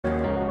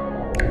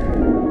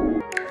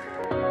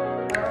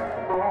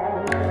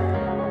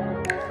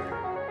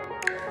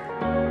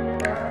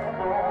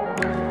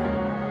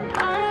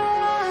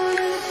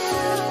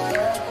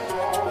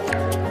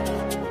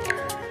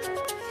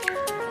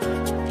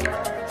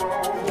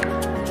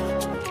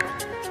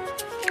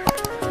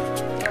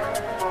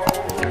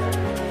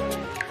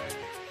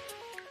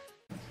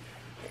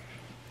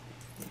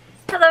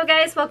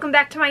welcome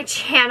back to my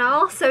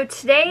channel. So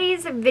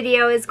today's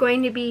video is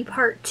going to be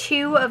part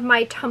 2 of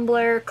my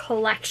Tumbler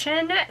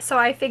collection. So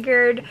I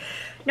figured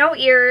no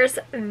ears,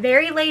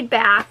 very laid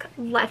back,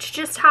 let's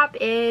just hop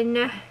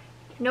in,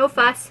 no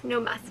fuss, no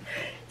muss.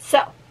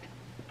 So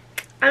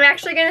I'm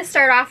actually going to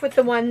start off with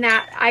the one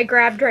that I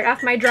grabbed right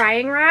off my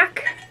drying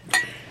rack.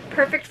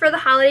 Perfect for the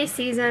holiday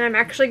season. I'm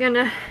actually going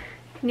to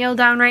kneel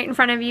down right in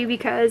front of you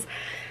because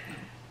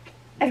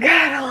I've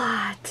got a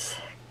lot.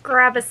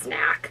 Grab a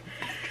snack.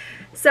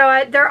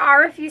 So there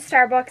are a few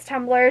Starbucks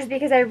tumblers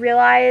because I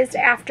realized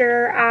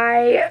after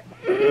I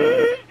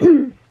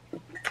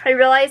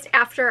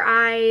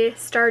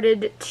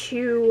started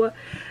to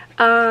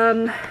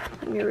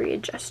let me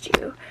readjust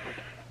you.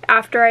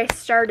 After I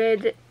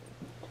started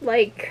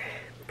like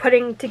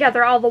putting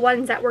together all the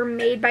ones that were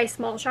made by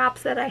small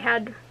shops that I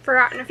had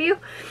forgotten a few.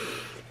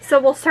 So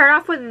we'll start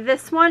off with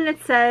this one.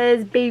 It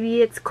says,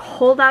 "Baby, it's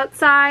cold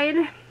outside."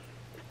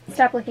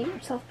 Stop looking at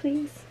yourself,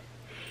 please.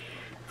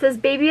 It says,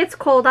 "Baby, it's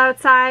cold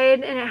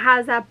outside," and it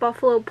has that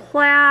buffalo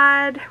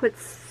plaid with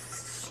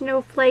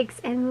snowflakes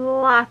and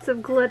lots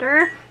of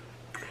glitter.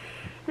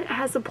 It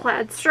has a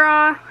plaid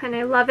straw, and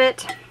I love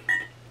it.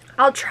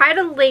 I'll try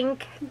to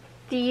link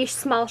the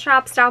small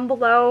shops down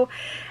below.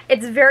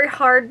 It's very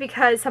hard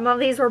because some of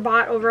these were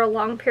bought over a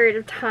long period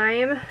of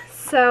time.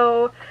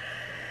 So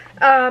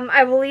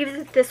I believe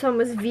that this one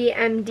was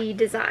VMD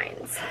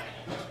Designs.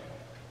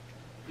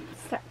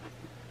 So,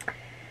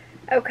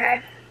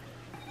 okay.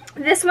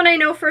 This one I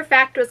know for a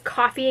fact was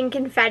Coffee and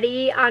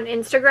Confetti on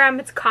Instagram.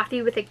 It's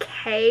coffee with a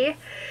K.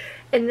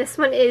 And this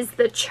one is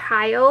the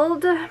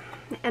Child.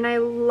 And I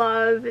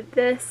love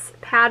this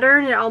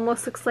pattern. It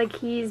almost looks like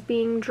he's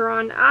being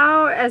drawn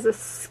out as a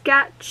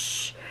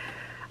sketch.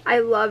 I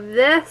love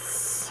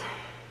this.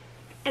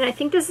 And I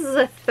think this is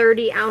a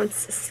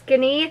 30-ounce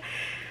skinny,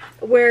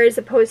 whereas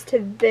opposed to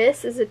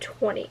this is a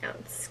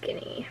 20-ounce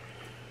skinny.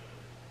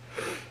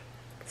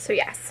 So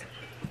yes.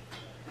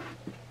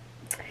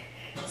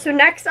 So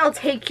next I'll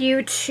take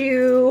you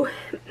to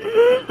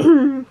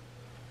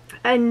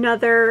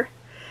another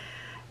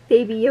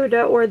Baby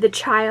Yoda or the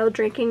Child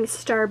drinking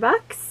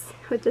Starbucks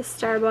with the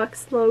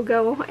Starbucks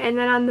logo. And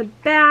then on the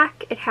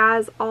back it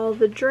has all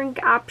the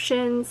drink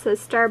options,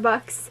 says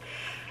Starbucks.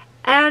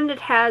 And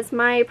it has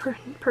my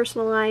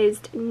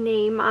personalized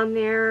name on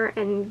there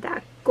and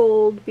that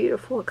gold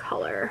beautiful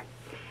color.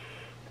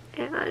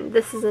 And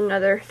this is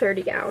another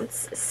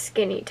 30-ounce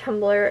skinny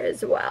tumbler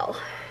as well.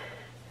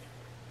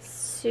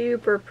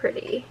 Super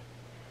pretty.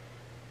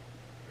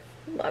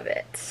 Love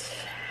it.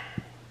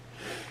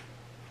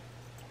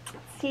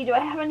 Let's see, do I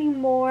have any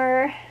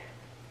more?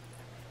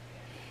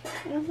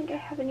 I don't think I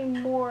have any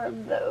more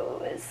of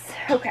those.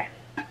 Okay.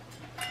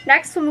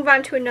 Next we'll move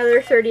on to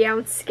another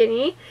 30-ounce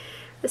skinny.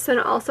 This one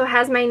also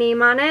has my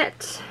name on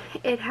it.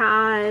 It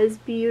has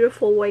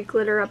beautiful white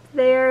glitter up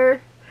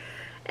there.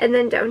 And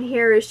then down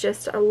here is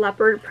just a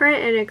leopard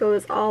print and it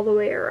goes all the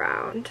way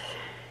around.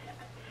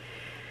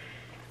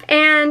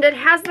 And it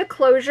has the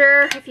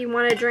closure if you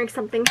want to drink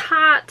something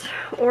hot,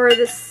 or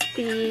the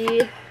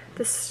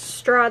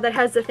straw that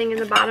has the thing in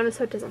the bottom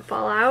so it doesn't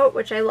fall out,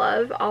 which I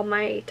love. All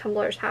my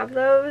tumblers have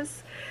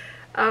those.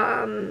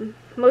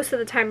 Most of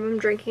the time I'm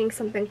drinking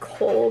something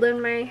cold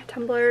in my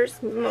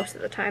tumblers. Most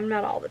of the time,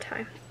 not all the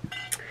time.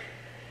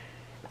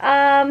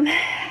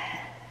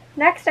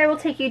 Next I will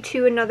take you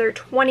to another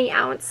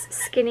 20-ounce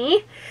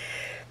skinny.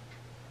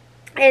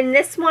 And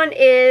this one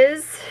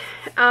is,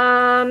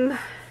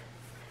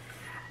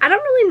 I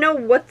don't really know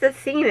what the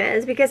theme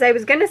is because I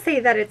was going to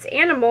say that it's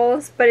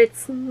animals, but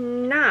it's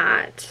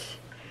not.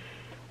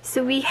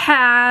 So we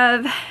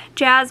have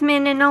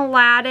Jasmine and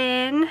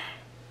Aladdin,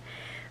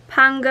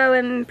 Pongo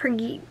and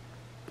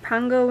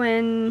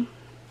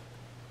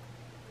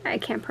I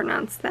can't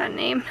pronounce that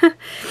name.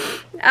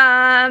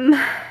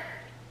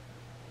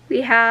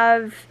 We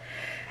have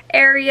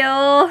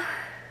Ariel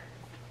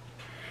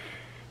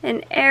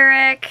and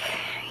Eric.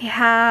 We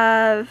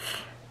have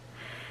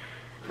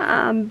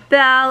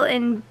Belle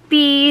and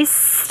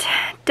Beast,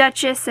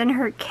 Duchess and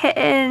her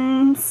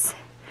kittens,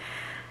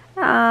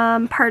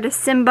 part of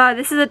Simba.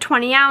 This is a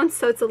 20-ounce,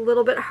 so it's a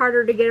little bit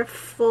harder to get a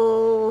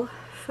full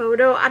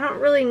photo. I don't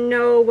really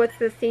know what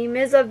the theme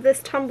is of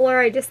this tumbler.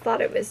 I just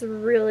thought it was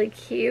really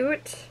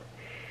cute.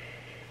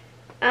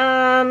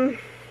 Yeah,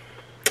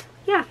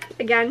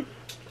 again,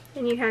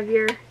 and you have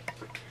your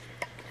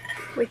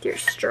with your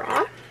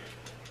straw.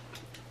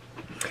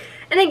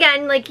 And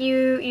again, like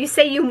you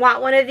say you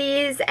want one of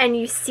these and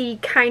you see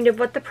kind of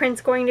what the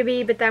print's going to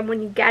be, but then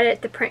when you get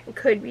it, the print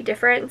could be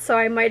different. So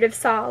I might have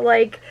saw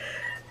like,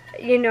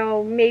 you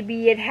know,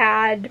 maybe it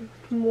had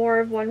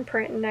more of one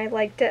print and I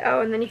liked it.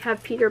 Oh, and then you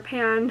have Peter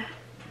Pan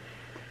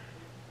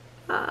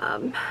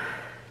down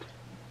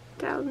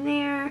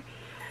there.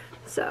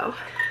 So,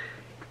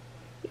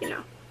 you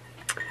know,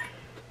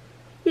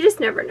 you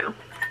just never know.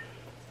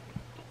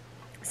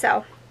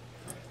 So,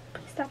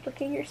 stop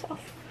looking at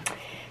yourself.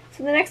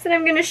 So the next that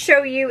I'm going to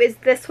show you is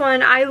this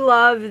one. I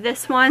love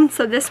this one.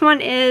 So this one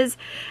is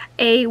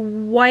a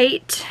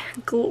white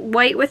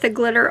with a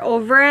glitter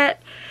over it.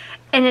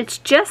 And it's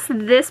just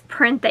this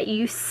print that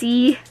you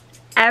see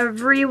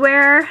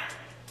everywhere.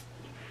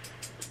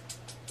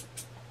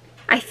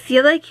 I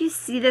feel like you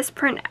see this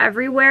print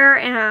everywhere,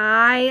 and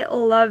I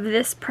love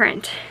this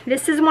print.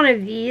 This is one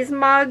of these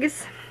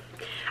mugs.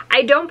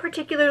 I don't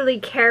particularly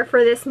care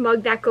for this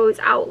mug that goes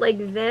out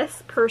like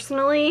this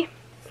personally,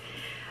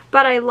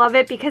 but I love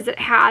it because it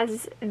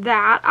has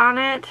that on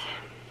it.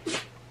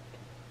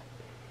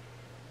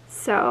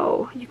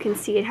 So you can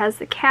see it has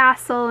the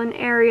castle and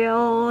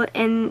Ariel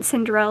and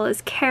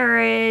Cinderella's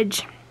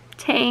carriage,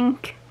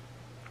 tank,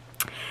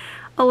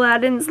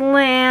 Aladdin's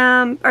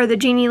lamp, or the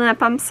genie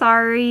lamp, I'm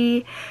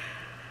sorry,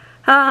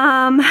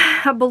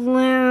 a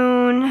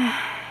balloon. It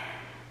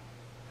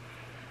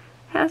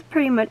has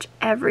pretty much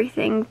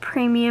everything.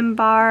 Premium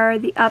bar,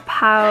 the up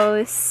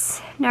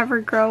house,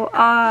 never grow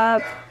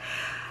up,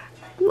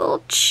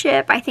 little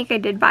chip. I think I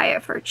did buy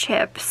it for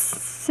chips.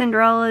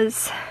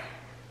 Cinderella's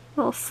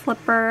little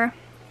slipper.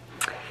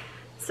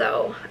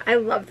 So I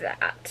love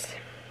that.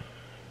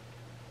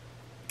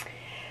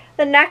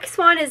 The next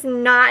one is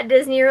not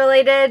Disney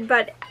related,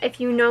 but if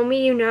you know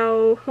me, you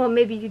know, well,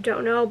 maybe you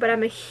don't know, but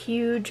I'm a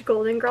huge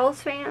Golden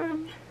Girls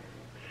fan.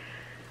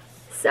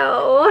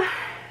 So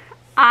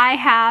I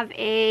have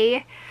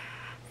a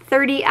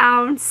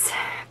 30-ounce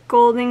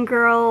Golden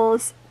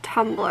Girls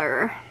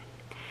tumbler.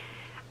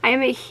 I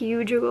am a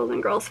huge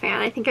Golden Girls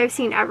fan. I think I've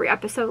seen every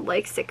episode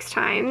like 6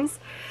 times.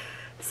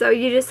 So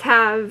you just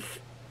have,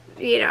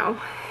 you know,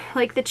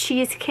 like the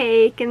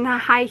cheesecake and the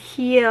high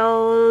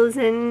heels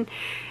and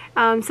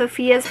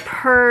Sophia's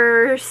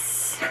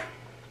purse.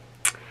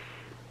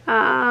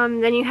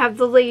 Then you have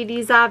the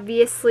ladies,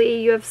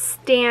 obviously. You have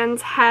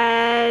Stan's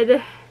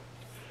head.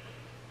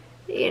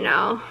 You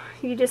know,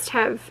 you just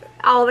have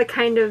all the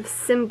kind of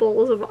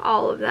symbols of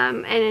all of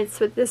them. And it's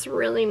with this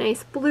really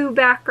nice blue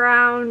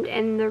background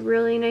and the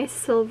really nice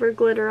silver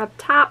glitter up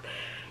top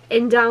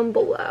and down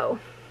below.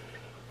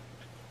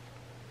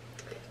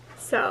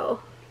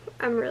 So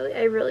I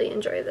really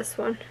enjoy this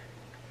one.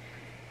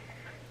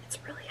 It's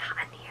really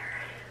hot in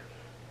here.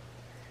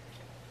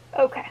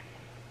 Okay.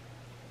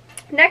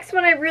 Next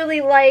one I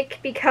really like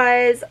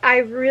because I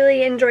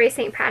really enjoy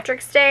St.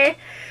 Patrick's Day.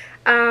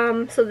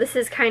 So this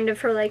is kind of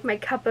for like my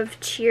cup of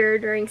cheer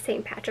during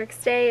St. Patrick's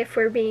Day if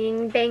we're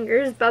being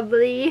bangers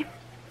bubbly.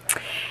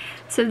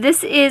 So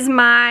this is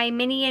my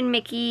Minnie and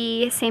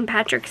Mickey St.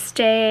 Patrick's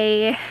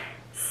Day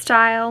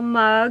style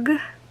mug.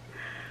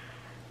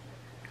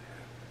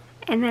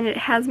 And then it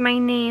has my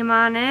name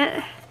on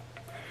it.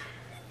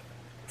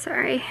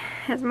 Sorry, it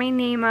has my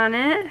name on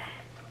it.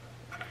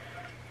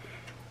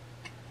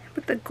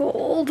 With the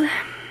gold.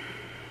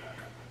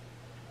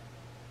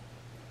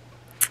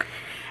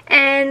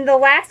 And the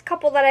last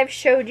couple that I've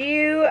showed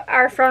you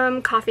are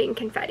from Coffee and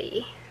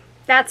Confetti.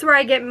 That's where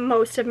I get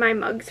most of my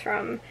mugs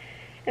from.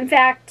 In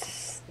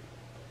fact,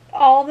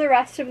 all the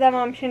rest of them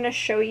I'm going to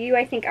show you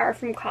I think are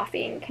from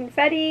Coffee and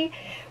Confetti,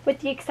 with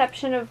the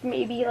exception of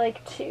maybe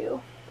like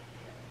 2.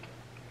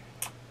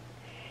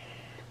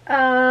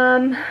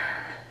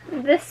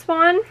 This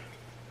one,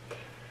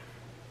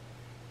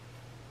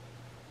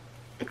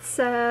 it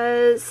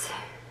says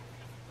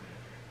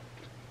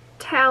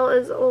tale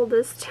as old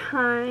as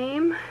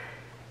time.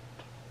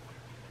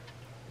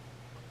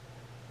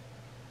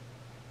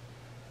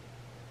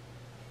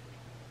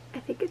 I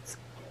think it's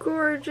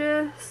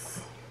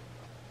gorgeous.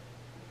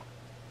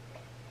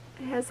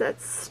 It has that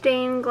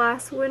stained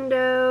glass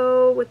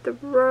window with the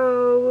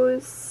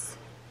rose.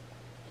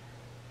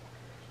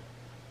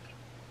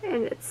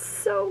 And it's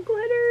so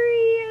glittery.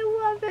 I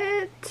love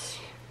it.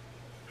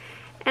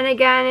 And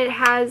again, it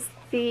has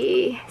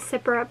the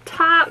zipper up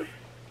top.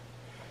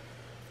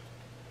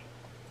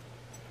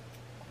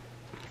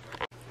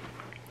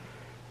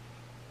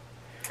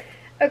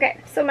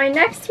 Okay, so my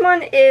next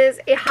one is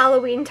a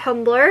Halloween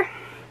tumbler.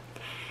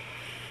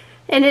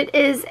 And it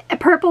is a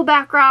purple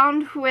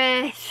background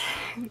with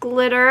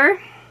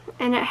glitter.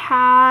 And it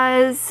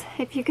has,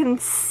 if you can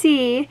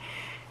see,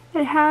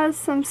 it has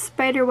some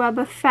spiderweb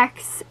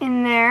effects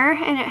in there,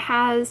 and it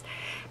has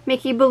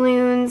Mickey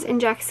balloons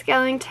and Jack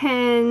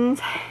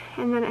Skellingtons,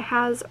 and then it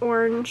has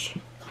orange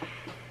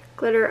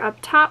glitter up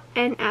top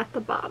and at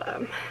the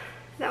bottom.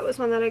 That was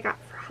one that I got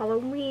for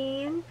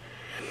Halloween.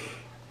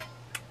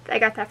 I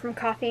got that from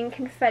Coffee and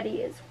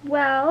Confetti as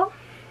well.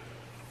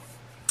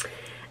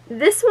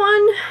 This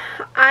one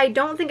I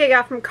don't think I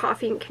got from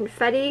Coffee and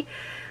Confetti,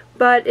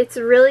 but it's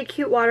really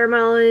cute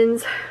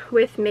watermelons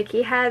with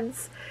Mickey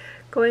heads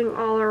going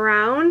all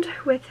around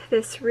with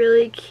this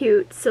really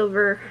cute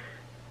silver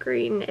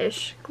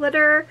greenish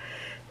glitter.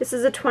 This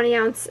is a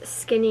 20-ounce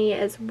skinny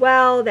as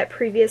well. That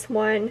previous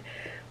one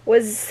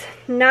was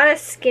not a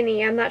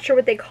skinny. I'm not sure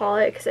what they call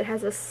it because it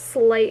has a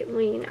slight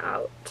lean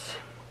out.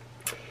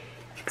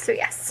 So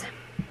yes.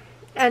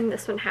 And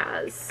this one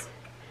has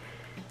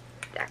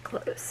that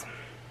close.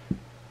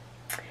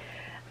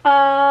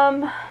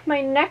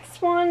 My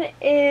next one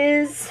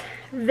is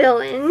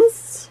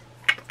Villains.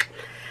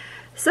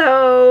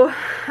 So,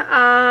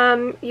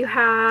 you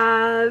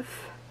have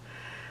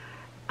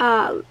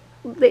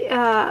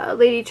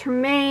Lady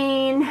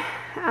Tremaine,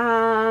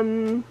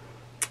 The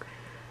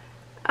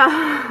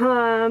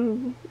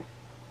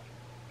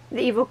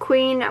Evil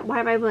Queen, why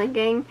am I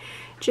blinking?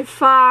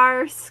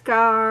 Jafar,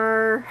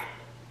 Scar,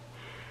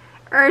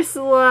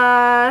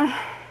 Ursula,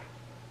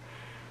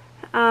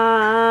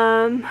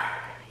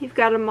 you've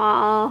got them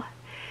all.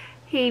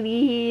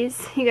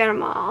 Hades, you got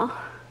them all.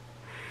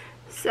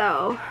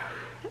 So,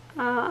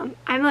 I'm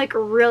like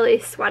really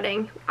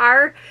sweating.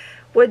 Our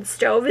wood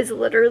stove is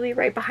literally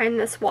right behind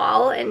this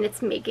wall and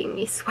it's making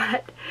me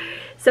sweat.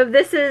 So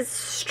this is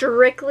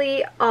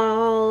strictly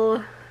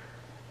all,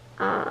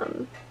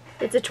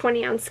 it's a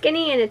 20-ounce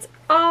skinny and it's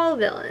all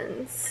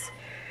villains.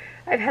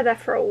 I've had that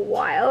for a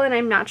while and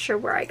I'm not sure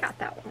where I got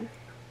that one.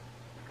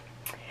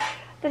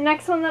 The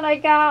next one that I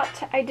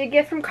got, I did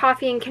get from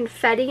Coffee and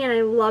Confetti, and I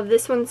love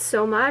this one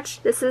so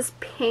much. This is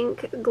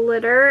pink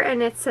glitter,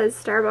 and it says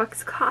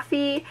Starbucks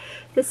Coffee.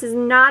 This is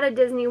not a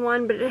Disney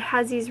one, but it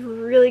has these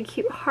really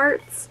cute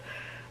hearts.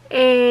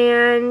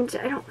 And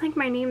I don't think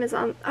my name is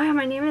on, oh yeah,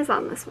 my name is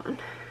on this one.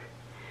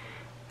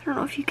 I don't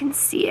know if you can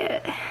see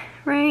it.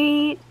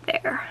 Right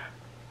there.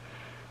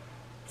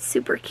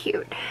 Super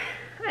cute.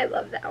 I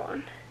love that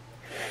one.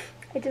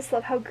 I just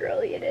love how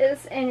girly it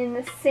is. And in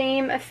the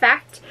same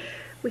effect,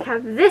 we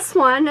have this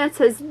one that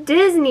says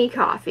Disney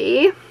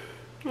Coffee,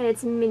 and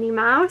it's Minnie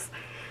Mouse,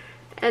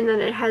 and then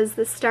it has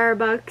the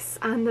Starbucks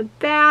on the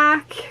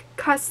back,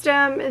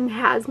 custom, and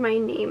has my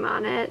name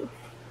on it.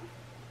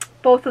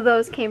 Both of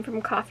those came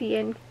from Coffee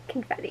and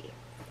Confetti.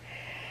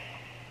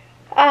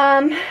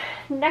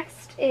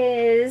 Next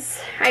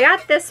is, I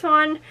got this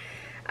one.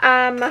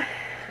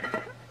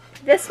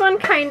 This one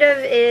kind of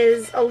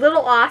is a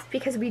little off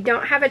because we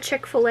don't have a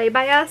Chick-fil-A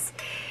by us.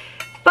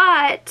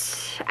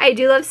 But I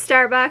do love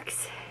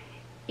Starbucks,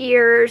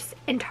 Ears,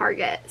 and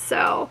Target.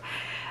 So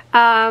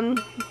it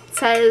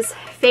says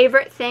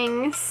favorite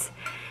things,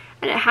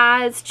 and it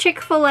has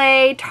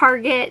Chick-fil-A,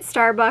 Target,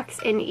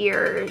 Starbucks, and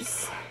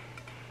Ears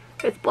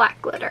with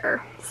black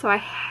glitter. So I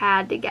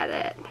had to get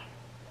it.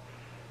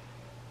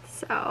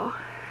 So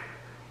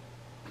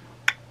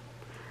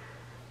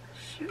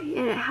show you,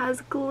 and it has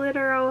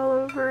glitter all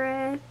over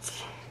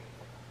it.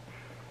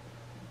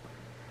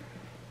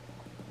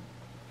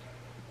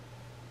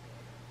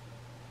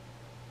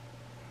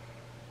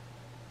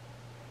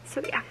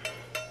 So yeah,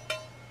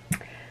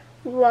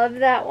 love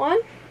that one.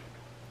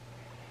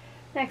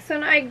 Next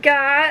one I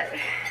got,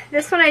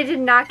 this one I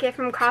did not get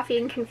from Coffee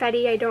and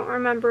Confetti. I don't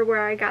remember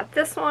where I got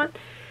this one.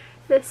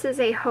 This is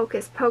a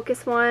Hocus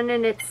Pocus one,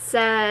 and it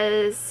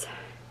says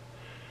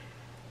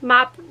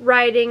Mop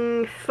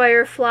Riding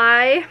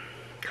Firefly,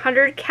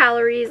 100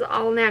 calories,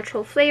 all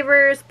natural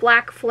flavors,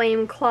 Black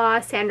Flame Claw,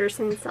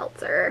 Sanderson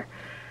Seltzer.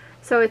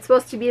 So it's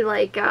supposed to be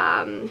like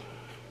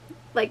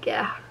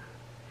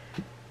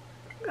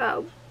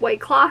White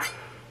Claw.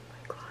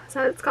 Is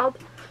that what it's called?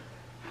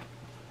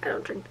 I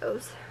don't drink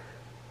those.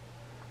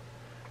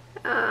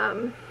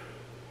 And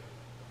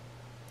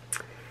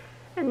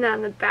then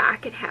on the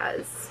back it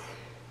has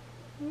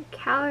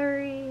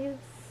calories.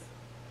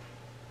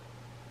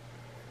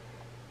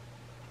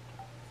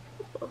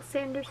 Little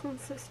Sanderson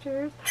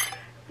Sisters.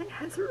 It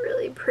has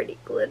really pretty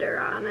glitter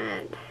on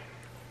it.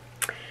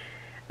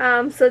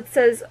 So it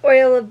says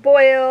oil of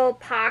boil,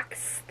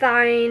 pox,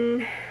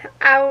 thine,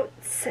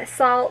 ounce,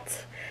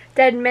 salt,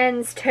 dead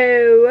men's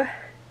toe.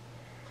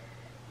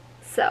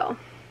 So,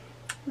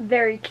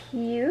 very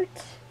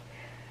cute.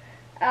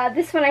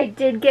 This one I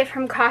did get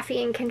from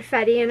Coffee and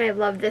Confetti, and I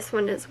love this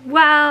one as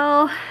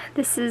well.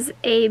 This is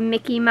a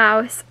Mickey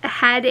Mouse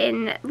head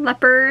in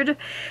leopard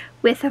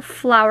with a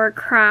flower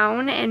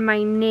crown and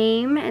my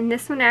name. And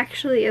this one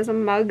actually is a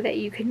mug that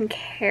you can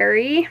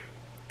carry.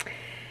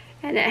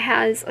 And it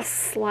has a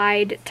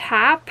slide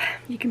top.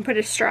 You can put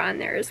a straw in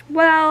there as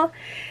well.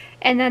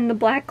 And then the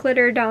black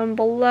glitter down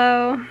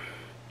below.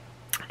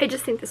 I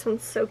just think this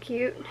one's so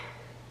cute.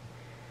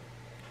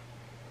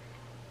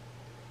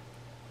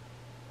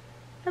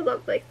 I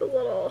love like the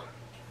little,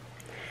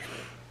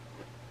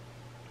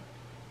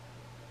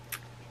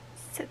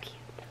 so cute.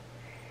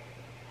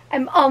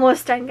 I'm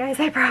almost done, guys,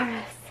 I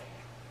promise.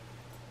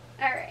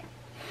 Alright,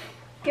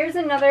 here's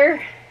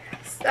another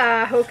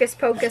Hocus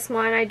Pocus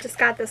one. I just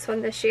got this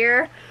one this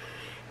year.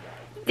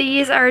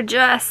 These are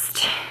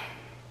just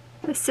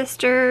the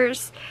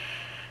sisters,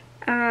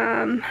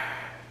 the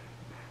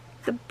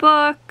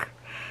book,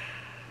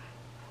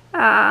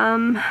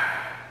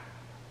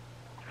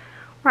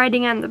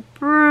 riding on the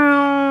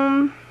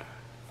broom.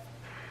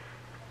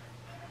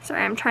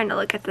 Sorry, I'm trying to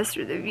look at this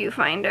through the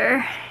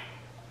viewfinder.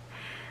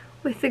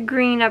 With the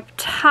green up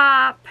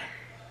top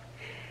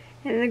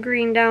and the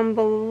green down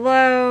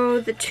below,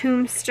 the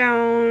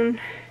tombstone.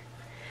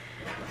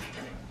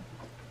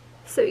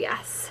 So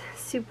yes,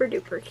 super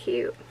duper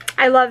cute.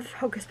 I love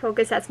Hocus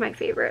Pocus, that's my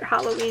favorite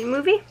Halloween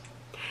movie.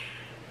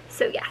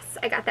 So yes,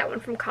 I got that one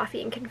from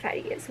Coffee and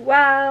Confetti as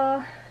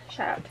well.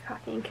 Shout out to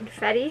Coffee and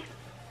Confetti.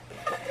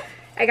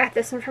 I got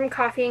this one from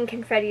Coffee and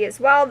Confetti as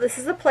well. This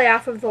is a play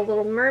off of The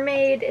Little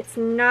Mermaid. It's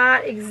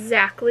not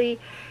exactly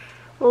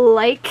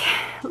like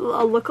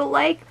a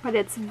look-alike, but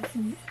it's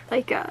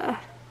like a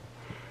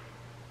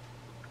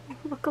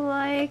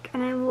look-alike,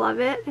 and I love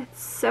it.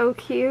 It's so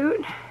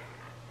cute.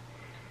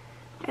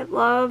 I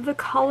love the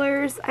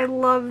colors. I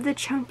love the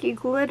chunky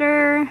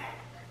glitter.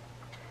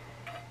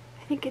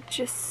 I think it's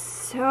just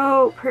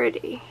so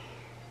pretty.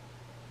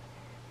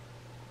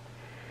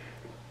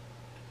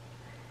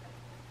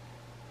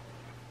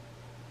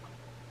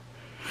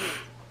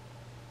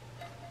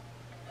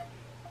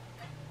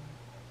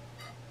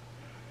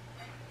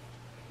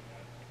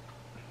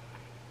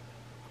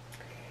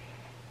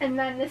 And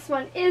then this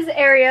one is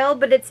Ariel,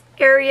 but it's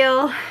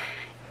Ariel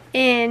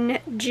in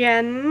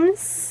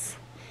gems.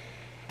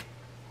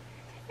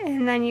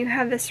 And then you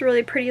have this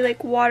really pretty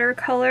like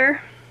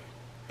watercolor.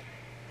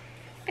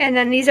 And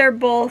then these are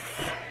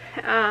both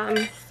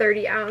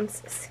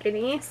 30-ounce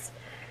skinnies.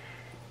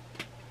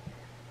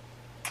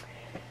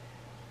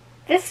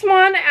 This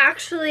one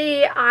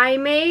actually I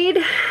made.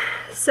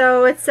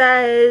 So it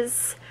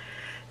says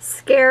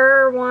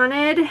Scare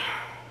Wanted.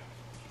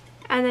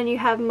 And then you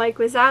have Mike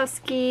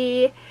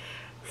Wazowski,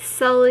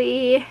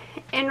 Sully,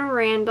 and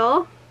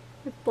Randall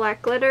with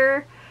black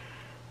glitter.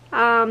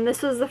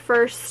 This was the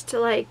first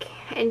like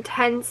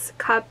intense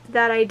cup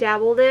that I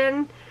dabbled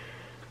in.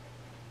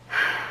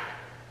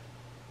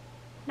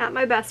 Not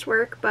my best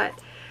work, but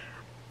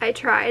I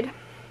tried.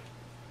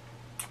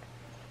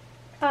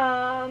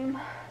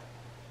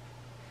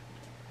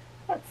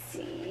 Let's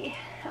see.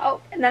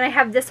 Oh, and then I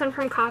have this one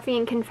from Coffee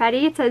and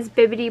Confetti. It says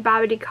Bibbidi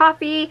Bobbidi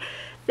Coffee.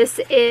 This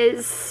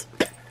is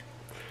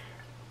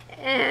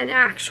an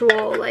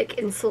actual like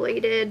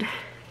insulated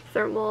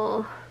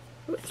thermal,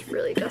 oh, it's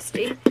really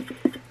dusty,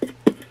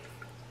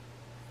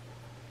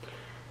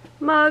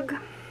 mug.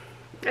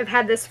 I've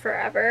had this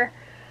forever.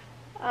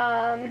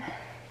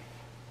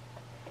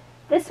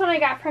 This one I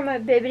got from a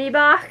Bibbidi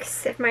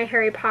box, my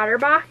Harry Potter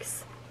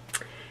box.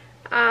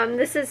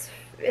 This is,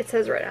 it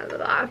says right on the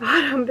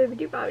bottom,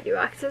 Bibbidi Bobbidi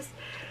boxes.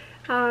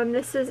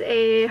 This is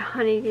a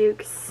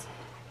Honeydukes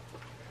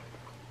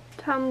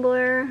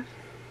tumbler.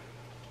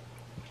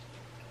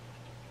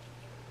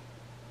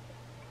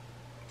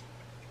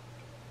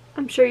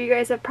 I'm sure you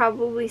guys have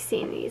probably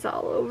seen these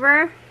all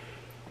over.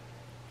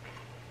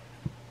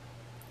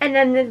 And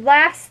then the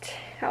last,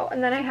 oh,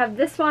 and then I have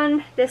this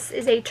one. This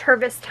is a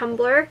Tervis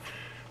tumbler.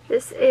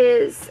 This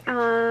is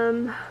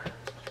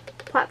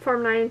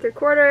platform 9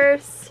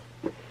 3/4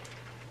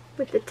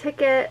 with the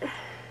ticket.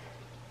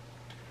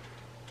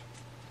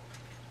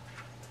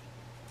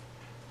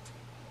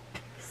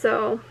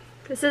 So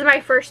this is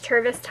my first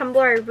Tervis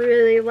tumbler. I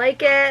really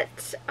like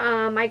it.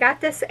 I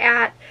got this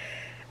at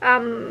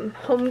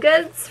Home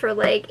Goods for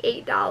like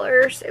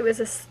 $8. It was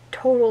a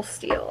total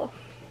steal.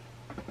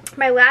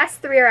 My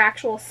last three are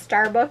actual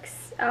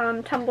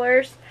Starbucks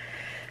tumblers.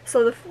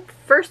 So the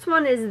first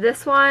one is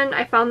this one.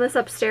 I found this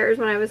upstairs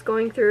when I was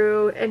going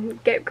through and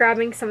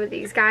grabbing some of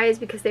these guys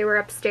because they were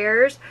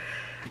upstairs.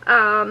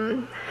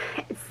 I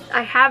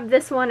have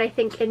this one I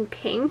think in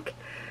pink.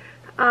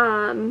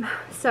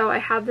 So I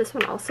have this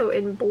one also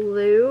in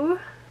blue.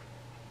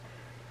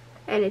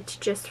 And it's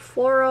just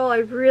floral. I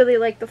really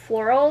like the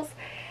florals.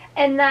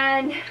 And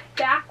then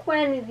back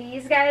when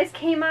these guys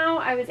came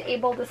out, I was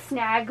able to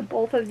snag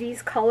both of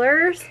these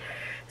colors.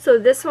 So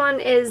this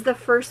one is the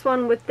first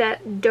one with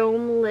that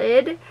dome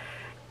lid.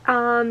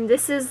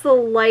 This is the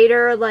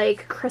lighter,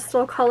 like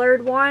crystal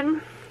colored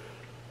one.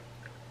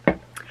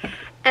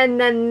 And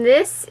then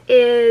this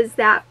is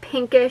that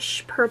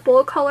pinkish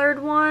purple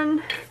colored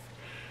one.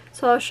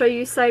 So I'll show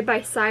you side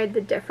by side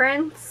the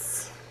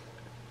difference.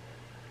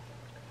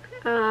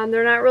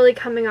 They're not really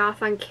coming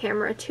off on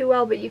camera too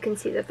well, but you can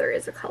see that there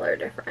is a color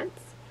difference.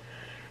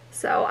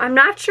 So I'm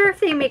not sure if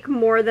they make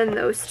more than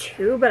those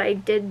two, but I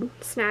did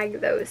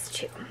snag those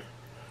two.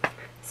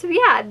 So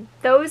yeah,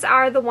 those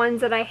are the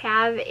ones that I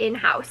have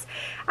in-house.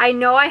 I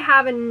know I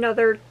have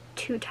another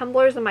 2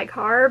 tumblers in my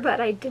car,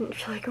 but I didn't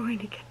feel like going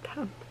to get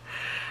them.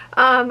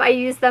 I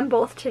used them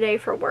both today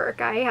for work.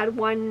 I had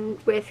one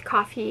with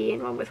coffee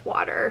and one with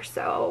water,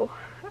 so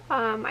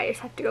I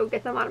just have to go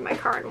get them out of my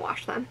car and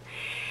wash them.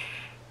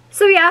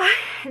 So yeah,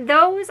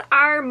 those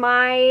are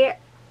my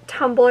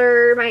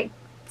tumbler, my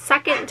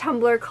second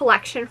tumbler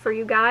collection for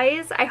you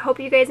guys. I hope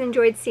you guys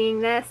enjoyed seeing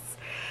this.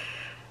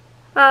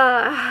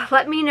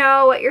 Let me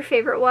know what your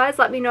favorite was.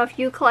 Let me know if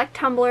you collect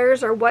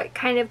tumblers or what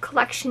kind of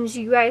collections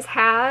you guys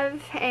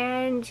have.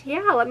 And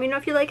yeah, let me know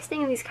if you like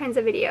seeing these kinds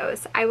of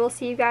videos. I will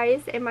see you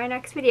guys in my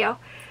next video.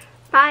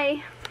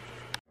 Bye!